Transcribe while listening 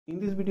In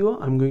this video,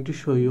 I'm going to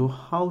show you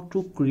how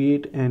to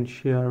create and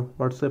share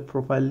WhatsApp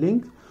profile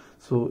link.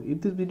 So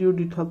if this video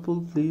did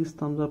helpful, please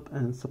thumbs up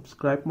and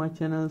subscribe my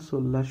channel. So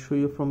let's show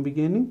you from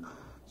beginning.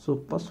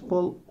 So first of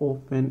all,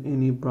 open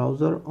any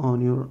browser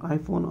on your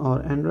iPhone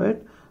or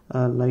Android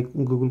like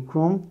Google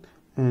Chrome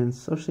and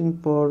searching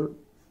for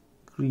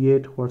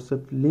create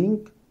WhatsApp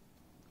link,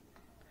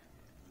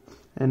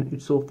 and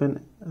it's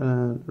open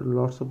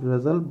lots of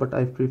results, but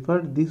I prefer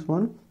this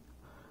one,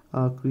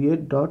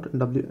 create.link.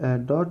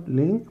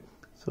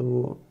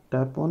 So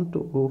tap on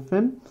to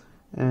open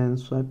and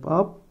swipe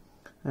up,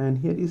 and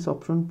here is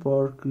option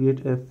for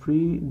create a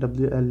free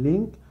WL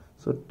link.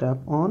 So tap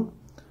on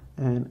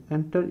and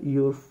enter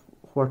your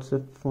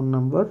WhatsApp phone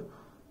number.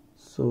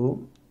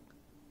 So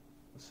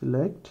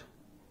select,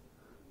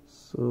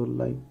 so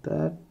like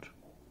that.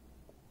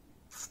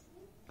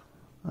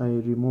 I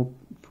remove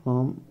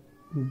from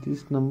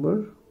this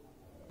number,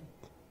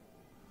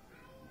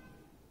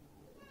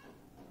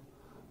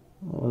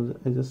 or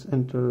I just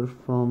enter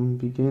from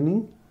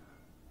beginning,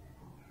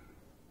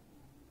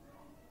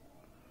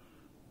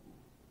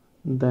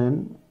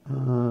 then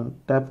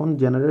tap on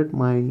generate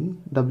my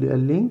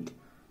WL link,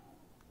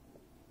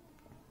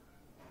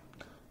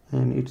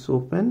 and it's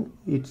open.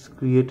 It's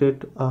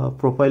created a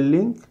profile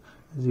link,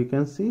 as you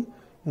can see,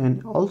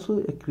 and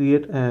also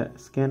create a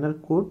scanner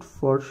code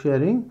for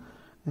sharing,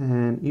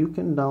 and you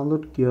can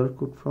download QR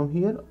code from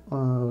here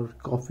or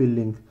copy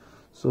link.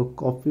 So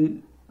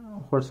copy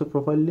WhatsApp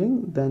profile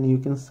link, then you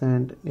can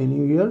send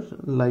anywhere,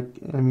 like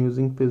I'm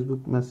using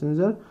Facebook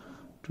Messenger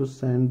to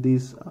send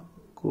this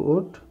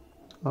code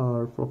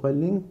or profile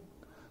link,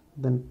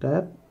 then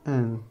tap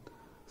and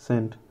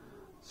send.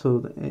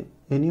 So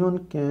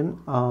anyone can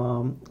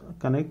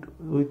connect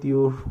with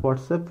your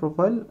WhatsApp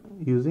profile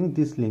using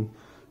this link.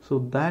 So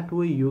that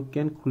way you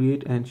can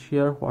create and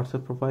share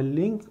WhatsApp profile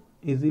link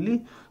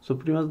easily. So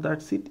pretty much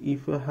that's it.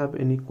 If you have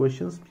any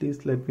questions,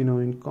 please let me know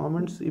in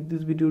comments. If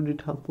this video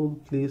did helpful,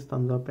 please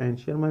thumbs up and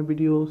share my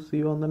video. See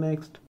you on the next.